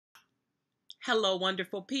Hello,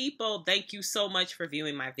 wonderful people. Thank you so much for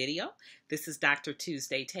viewing my video. This is Dr.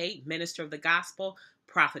 Tuesday Tate, Minister of the Gospel,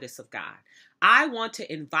 Prophetess of God. I want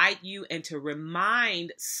to invite you and to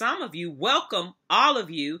remind some of you, welcome all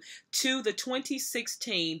of you to the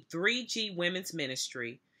 2016 3G Women's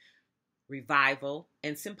Ministry Revival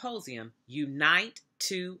and Symposium, Unite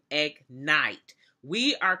to Ignite.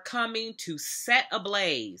 We are coming to set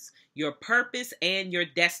ablaze your purpose and your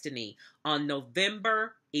destiny on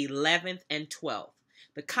November 11th and 12th.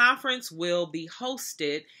 The conference will be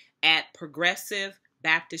hosted at Progressive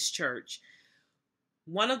Baptist Church.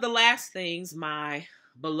 One of the last things my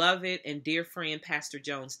beloved and dear friend Pastor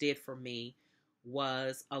Jones did for me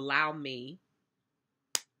was allow me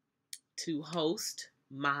to host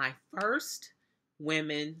my first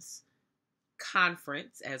women's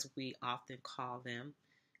conference, as we often call them,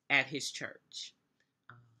 at his church.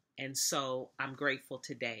 And so I'm grateful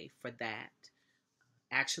today for that.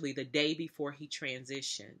 Actually, the day before he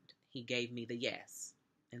transitioned, he gave me the yes.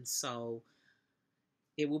 And so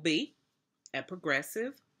it will be at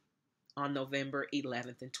Progressive on November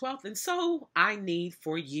 11th and 12th. And so I need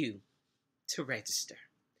for you to register.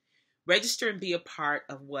 Register and be a part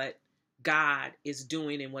of what God is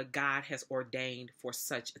doing and what God has ordained for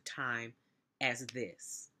such a time as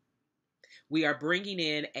this. We are bringing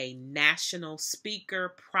in a national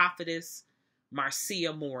speaker, prophetess,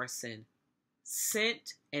 Marcia Morrison,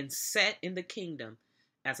 sent and set in the kingdom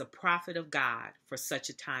as a prophet of God for such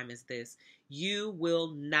a time as this. You will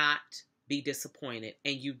not be disappointed,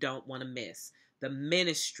 and you don't want to miss the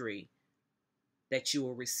ministry that you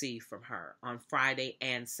will receive from her on Friday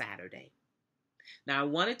and Saturday. Now, I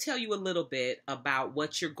want to tell you a little bit about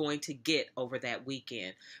what you're going to get over that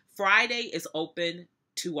weekend. Friday is open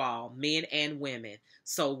to all, men and women.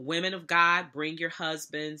 So women of God, bring your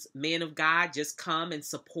husbands. Men of God, just come and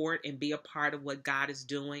support and be a part of what God is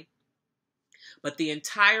doing. But the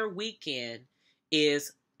entire weekend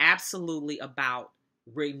is absolutely about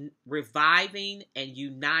reviving and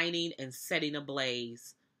uniting and setting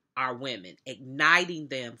ablaze our women, igniting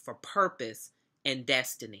them for purpose and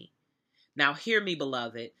destiny. Now, hear me,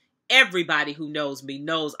 beloved. Everybody who knows me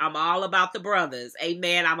knows I'm all about the brothers.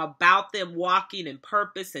 Amen. I'm about them walking in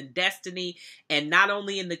purpose and destiny, and not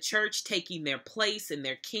only in the church, taking their place in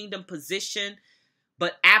their kingdom position,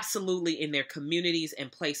 but absolutely in their communities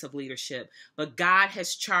and place of leadership. But God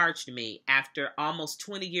has charged me after almost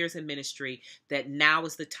 20 years in ministry that now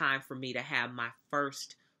is the time for me to have my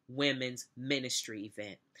first women's ministry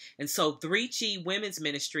event. And so 3G Women's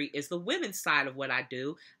Ministry is the women's side of what I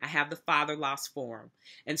do. I have the Father Lost Forum.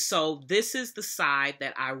 And so this is the side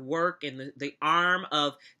that I work in, the arm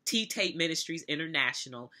of T.Tate Ministries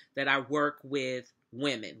International, that I work with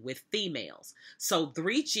women, with females. So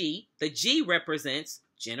 3G, the G represents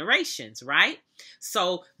generations, right?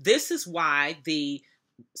 So this is why the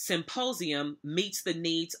symposium meets the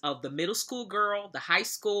needs of the middle school girl, the high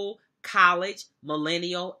school, college,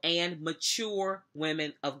 millennial, and mature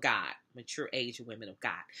women of God, mature age women of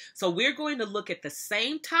God. So we're going to look at the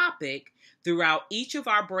same topic throughout each of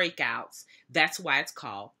our breakouts. That's why it's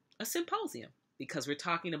called a symposium, because we're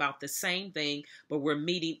talking about the same thing, but we're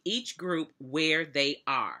meeting each group where they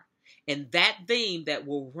are. And that theme that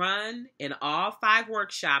will run in all 5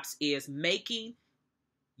 workshops is making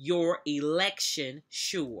your election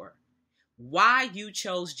sure. Why you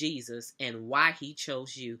chose Jesus and why he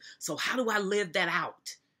chose you. So how do I live that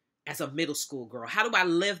out as a middle school girl? How do I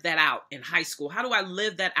live that out in high school? How do I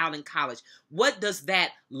live that out in college? What does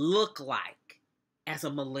that look like as a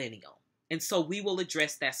millennial? And so we will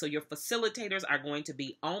address that. So your facilitators are going to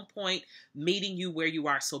be on point, meeting you where you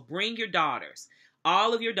are. So bring your daughters,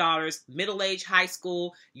 all of your daughters, middle-aged, high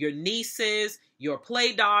school, your nieces, your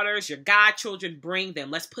play daughters, your godchildren, bring them.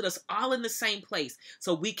 Let's put us all in the same place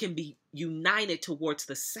so we can be united towards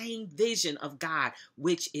the same vision of God,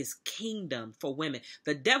 which is kingdom for women.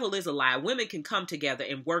 The devil is a lie. Women can come together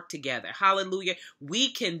and work together. Hallelujah.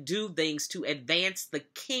 We can do things to advance the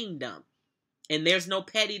kingdom. And there's no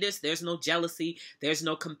pettiness, there's no jealousy, there's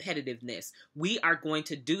no competitiveness. We are going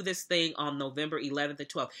to do this thing on November 11th and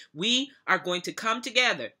 12th. We are going to come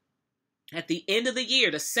together at the end of the year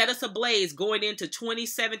to set us ablaze going into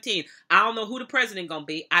 2017. I don't know who the president going to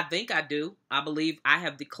be. I think I do. I believe I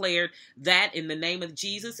have declared that in the name of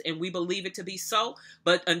Jesus, and we believe it to be so.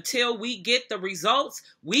 But until we get the results,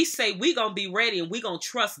 we say we're going to be ready and we're going to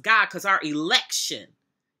trust God, because our election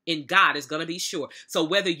in God is going to be sure. So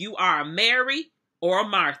whether you are a Mary or a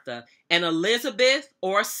Martha, an Elizabeth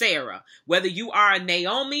or a Sarah, whether you are a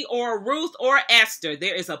Naomi or a Ruth or Esther,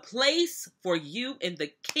 there is a place for you in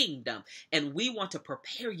the kingdom. And we want to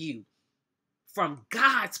prepare you from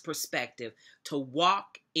God's perspective to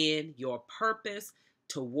walk in your purpose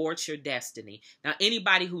towards your destiny. Now,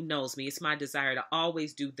 anybody who knows me, it's my desire to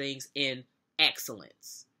always do things in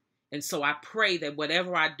excellence. And so I pray that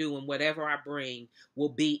whatever I do and whatever I bring will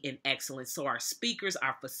be in excellence. So our speakers,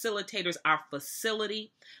 our facilitators, our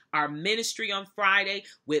facility, our ministry on Friday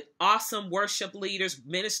with awesome worship leaders,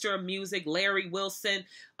 Minister of Music, Larry Wilson,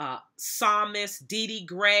 Psalmist, Dee Dee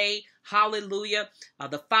Gray, hallelujah.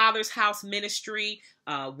 The Father's House Ministry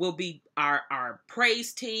will be our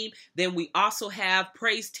praise team. Then we also have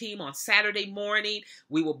praise team on Saturday morning.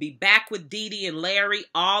 We will be back with Dee Dee and Larry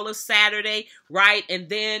all of Saturday, right? And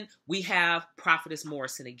then we have Prophetess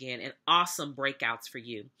Morrison again, and awesome breakouts for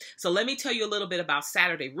you. So let me tell you a little bit about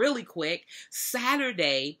Saturday really quick.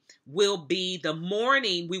 Saturday will be the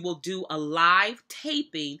morning we will do a live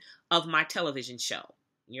taping of my television show.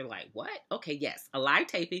 You're like, what? Okay, yes, a live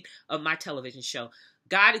taping of my television show.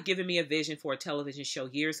 God had given me a vision for a television show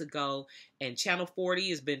years ago, and Channel 40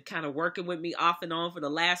 has been kind of working with me off and on for the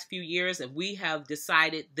last few years, and we have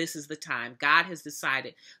decided this is the time. God has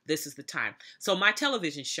decided this is the time. So my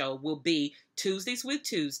television show will be Tuesdays with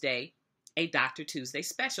Tuesday, a Dr. Tuesday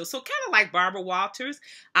special. So kind of like Barbara Walters,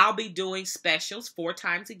 I'll be doing specials 4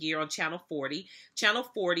 times a year on Channel 40. Channel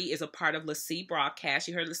 40 is a part of LaCie Broadcast.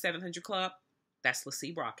 You heard of the 700 Club? That's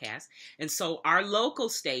LaCie Broadcast. And so our local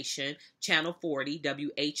station, Channel 40,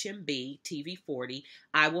 WHMB TV 40,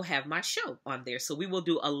 I will have my show on there. So we will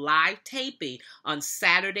do a live taping on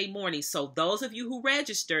Saturday morning. So those of you who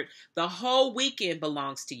registered, the whole weekend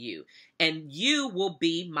belongs to you. And you will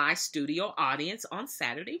be my studio audience on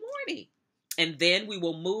Saturday morning. And then we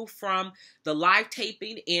will move from the live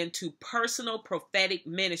taping into personal prophetic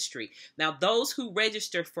ministry. Now, those who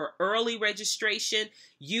register for early registration,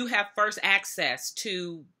 you have first access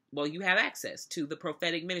to, well, you have access to the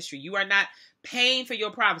prophetic ministry. You are not paying for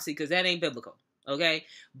your prophecy because that ain't biblical, okay?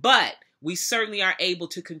 But we certainly are able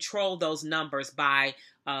to control those numbers by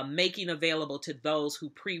making available to those who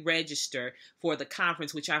pre-register for the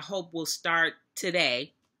conference, which I hope will start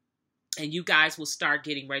today. And you guys will start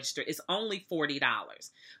getting registered. It's only $40.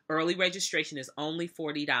 Early registration is only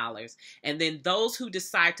 $40. And then those who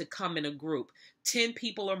decide to come in a group, 10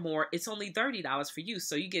 people or more, it's only $30 for you.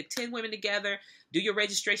 So you get 10 women together, do your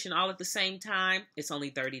registration all at the same time. It's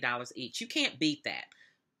only $30 each. You can't beat that.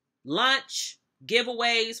 Lunch,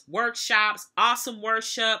 giveaways, workshops, awesome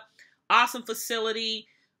worship, awesome facility,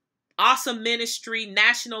 awesome ministry,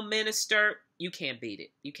 national minister. You can't beat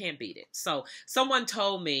it. You can't beat it. So someone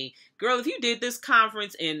told me, girl, if you did this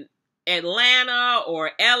conference in Atlanta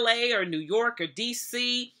or LA or New York or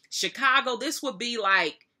DC, Chicago, this would be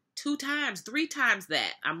like 2 times, 3 times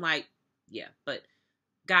that. I'm like, yeah, but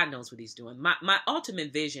God knows what he's doing. My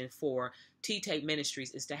ultimate vision for T.Tate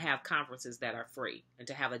Ministries is to have conferences that are free and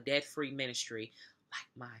to have a debt-free ministry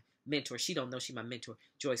like my mentor. She don't know she's my mentor,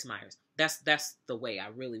 Joyce Myers. That's the way I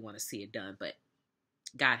really want to see it done, but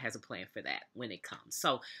God has a plan for that when it comes.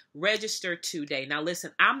 So register today. Now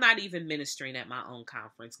listen, I'm not even ministering at my own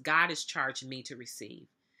conference. God has charged me to receive.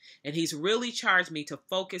 And he's really charged me to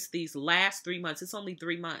focus these last 3 months. It's only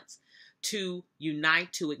 3 months to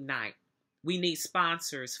unite, to ignite. We need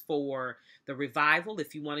sponsors for the revival.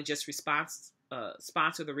 If you want to just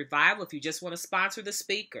sponsor the revival, if you just want to sponsor the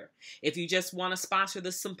speaker, if you just want to sponsor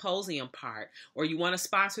the symposium part, or you want to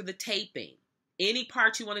sponsor the taping, any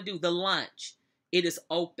part you want to do, the lunch, it is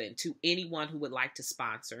open to anyone who would like to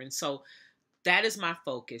sponsor. And so that is my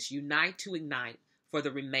focus, unite to ignite for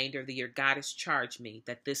the remainder of the year. God has charged me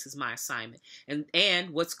that this is my assignment and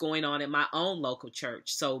what's going on in my own local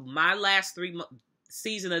church. So my last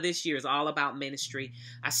season of this year is all about ministry.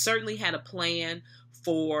 I certainly had a plan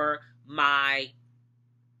for my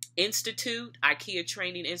institute, IKEA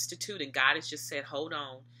Training Institute, and God has just said, hold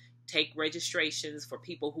on. Take registrations for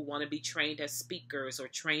people who want to be trained as speakers or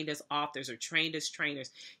trained as authors or trained as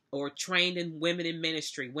trainers or trained in women in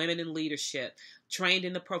ministry, women in leadership, trained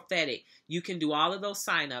in the prophetic. You can do all of those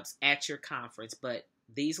signups at your conference. But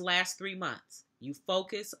these last 3 months, you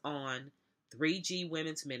focus on 3G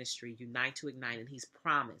Women's Ministry, Unite to Ignite, and he's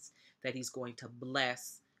promised that he's going to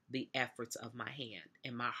bless the efforts of my hand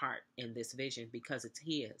and my heart in this vision because it's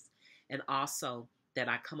his. And also that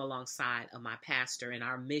I come alongside of my pastor in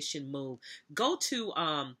our mission move. Go to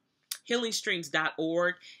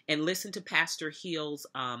healingstreams.org and listen to Pastor Hill's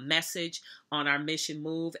message on our mission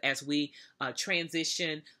move as we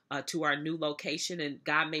transition to our new location. And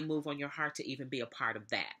God may move on your heart to even be a part of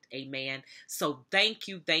that. Amen. So thank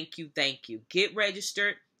you, thank you, thank you. Get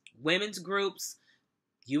registered. Women's groups,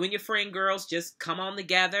 You and your friend girls just come on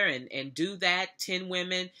together and do that. 10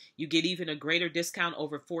 women, you get even a greater discount,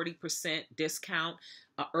 over 40% discount.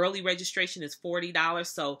 Early registration is $40.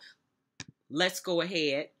 So let's go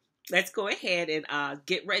ahead. Let's go ahead and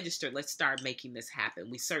get registered. Let's start making this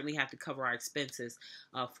happen. We certainly have to cover our expenses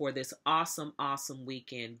for this awesome, awesome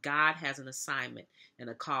weekend. God has an assignment and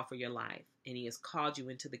a call for your life, and He has called you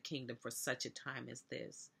into the kingdom for such a time as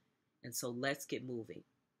this. And so let's get moving.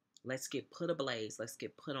 Let's get put ablaze. Let's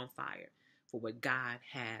get put on fire for what God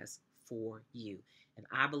has for you. And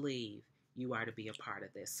I believe you are to be a part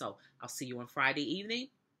of this. So I'll see you on Friday evening.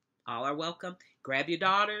 All are welcome. Grab your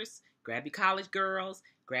daughters, grab your college girls,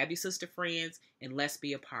 grab your sister friends, and let's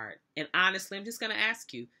be a part. And honestly, I'm just going to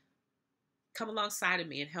ask you, come alongside of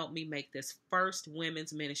me and help me make this first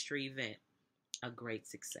women's ministry event a great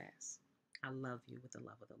success. I love you with the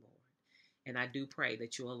love of the Lord. And I do pray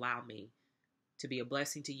that you'll allow me to be a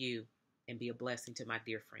blessing to you and be a blessing to my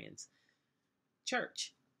dear friends.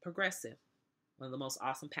 Church, Progressive, one of the most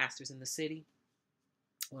awesome pastors in the city,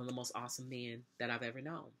 one of the most awesome men that I've ever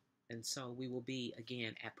known. And so we will be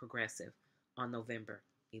again at Progressive on November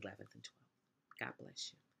 11th and 12th. God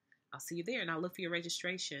bless you. I'll see you there, and I'll look for your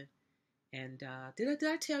registration. And did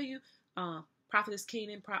I tell you, Prophetess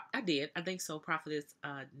Keenan? I did. I think so. Prophetess,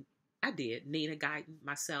 I did. Nina Guyton,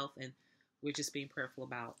 myself, and we're just being prayerful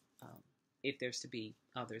about if there's to be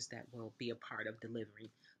others that will be a part of delivering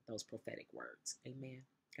those prophetic words. Amen.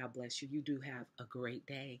 God bless you. You do have a great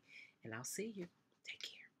day, and I'll see you.